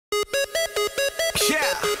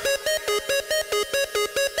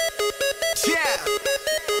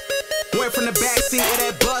backseat of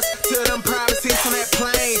that bus to them private seats on that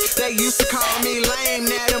plane. They used to call me lame,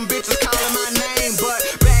 now them bitches calling my name. But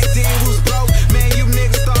back then we was broke, man, you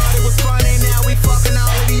niggas thought it was funny. Now we fucking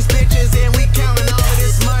all of these bitches and we counting all of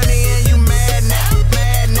this money. And you mad now,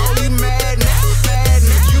 mad now. Oh, you mad now, mad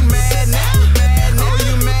now. You mad now, mad now. Oh,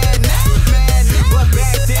 you mad now, mad now. But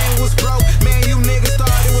back then we was broke, man, you niggas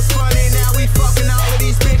thought it was funny. Now we fucking all of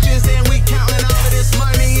these bitches and we counting all of this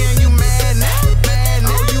money. And you mad now, mad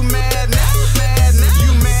now. Oh, you mad now, mad now.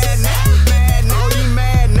 You mad now, mad now. Oh, you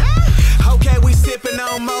mad now. Okay, we sipping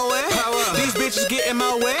on Moet. These bitches getting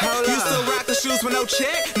more wet. Used to rock the shoes with no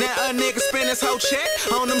check. Now a nigga spend his whole check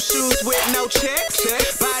on them shoes with no checks.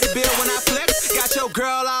 Body bill when I flex. Got your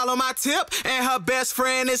girl all on my tip, and her best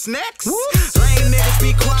friend is next. Lame niggas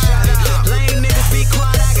be quiet. Lame niggas be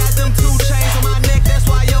quiet. I got them 2 chains on my neck. That's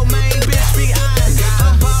why your main bitch be eyeing.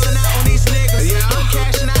 I'm ballin' out on these niggas. I'm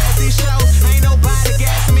cashing out at these shows. Ain't nobody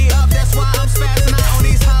gassing me up. That's why I'm spazzing out on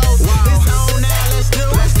these hoes. It's on now, let's do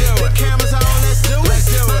it. The camera's on, let's do it.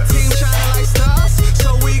 My team shining like stars,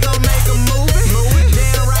 so we gon' make a movie.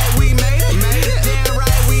 Damn right we made it. Damn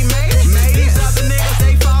right we made it. These other niggas,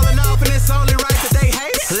 they falling off, and it's only right that they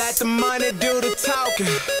hate it. Let the money do the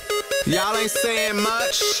talking. Y'all ain't saying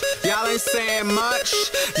much. Y'all ain't saying much.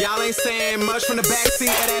 Y'all ain't saying much. From the backseat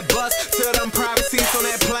of that bus to them private seats on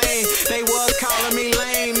that plane. They was calling me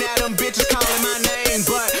lame, now them bitches calling my name.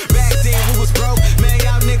 But back then we was broke, man,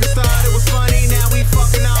 y'all niggas thought it was funny. Now we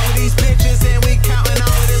fucking all of these bitches and we counting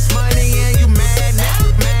all of this money. And you mad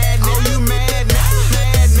now, mad now. Oh, you mad now,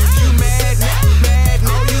 mad now. You mad now, mad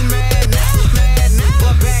now. Oh, you mad now, mad now.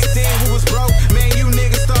 But back then we was broke, man, you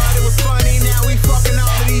niggas thought it was funny. Now we fucking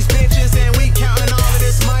all of these bitches and we counting all of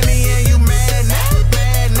this money. And you mad now,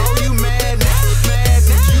 mad now. Oh, you mad now, mad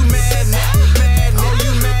now. You mad now, mad now. Oh,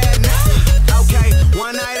 you mad now. Okay,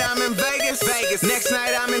 one night I'm in Vegas. Next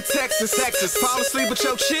night I'm in Texas. Fall asleep with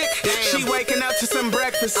your chick. She waking up to some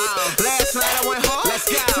breakfast. Last night I went hard. Let's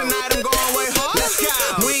go. Tonight I'm going way hard. Let's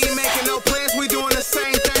go. We ain't making no plans. We doing the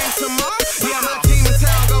same thing tomorrow. Yeah, my team in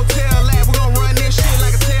town go tell that. We gon' run this shit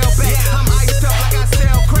like a tailback. I'm iced up like I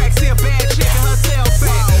sell crack. See a bad chick and her tail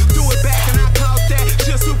fat. Do it back and I caught that. She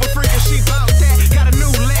a super freak and she bout that. Got a new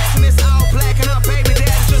Lex and it's all black and her baby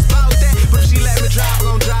daddy just bout that. But if she let me drive,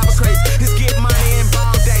 I'm gon' drive her crazy. It's get money and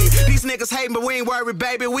ball day. These niggas hating, but we ain't worried,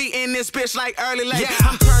 baby. We in this bitch like early late.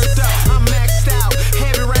 I'm turned up, I'm maxed out.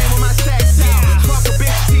 Heavy rain with my stacks out. Fuck a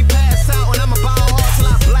bitch, she pass out, and I'ma ball hard till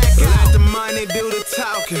I black out. Let the money do the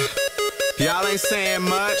talking. Y'all ain't saying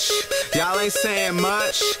much. Y'all ain't saying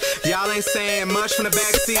much. Y'all ain't saying much. From the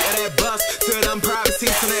backseat of that bus to them private